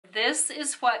this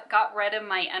is what got rid of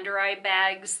my under eye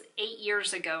bags 8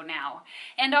 years ago now.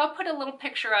 And I'll put a little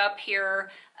picture up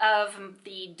here of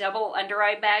the double under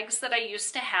eye bags that I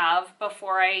used to have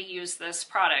before I used this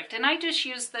product. And I just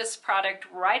used this product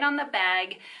right on the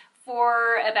bag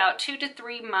for about 2 to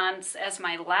 3 months as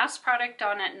my last product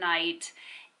on at night,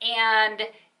 and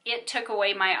it took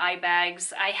away my eye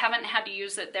bags. I haven't had to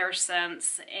use it there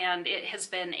since, and it has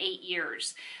been 8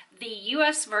 years. The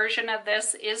US version of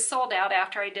this is sold out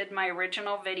after I did my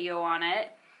original video on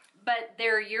it, but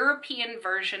their European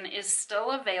version is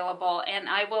still available, and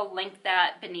I will link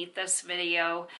that beneath this video.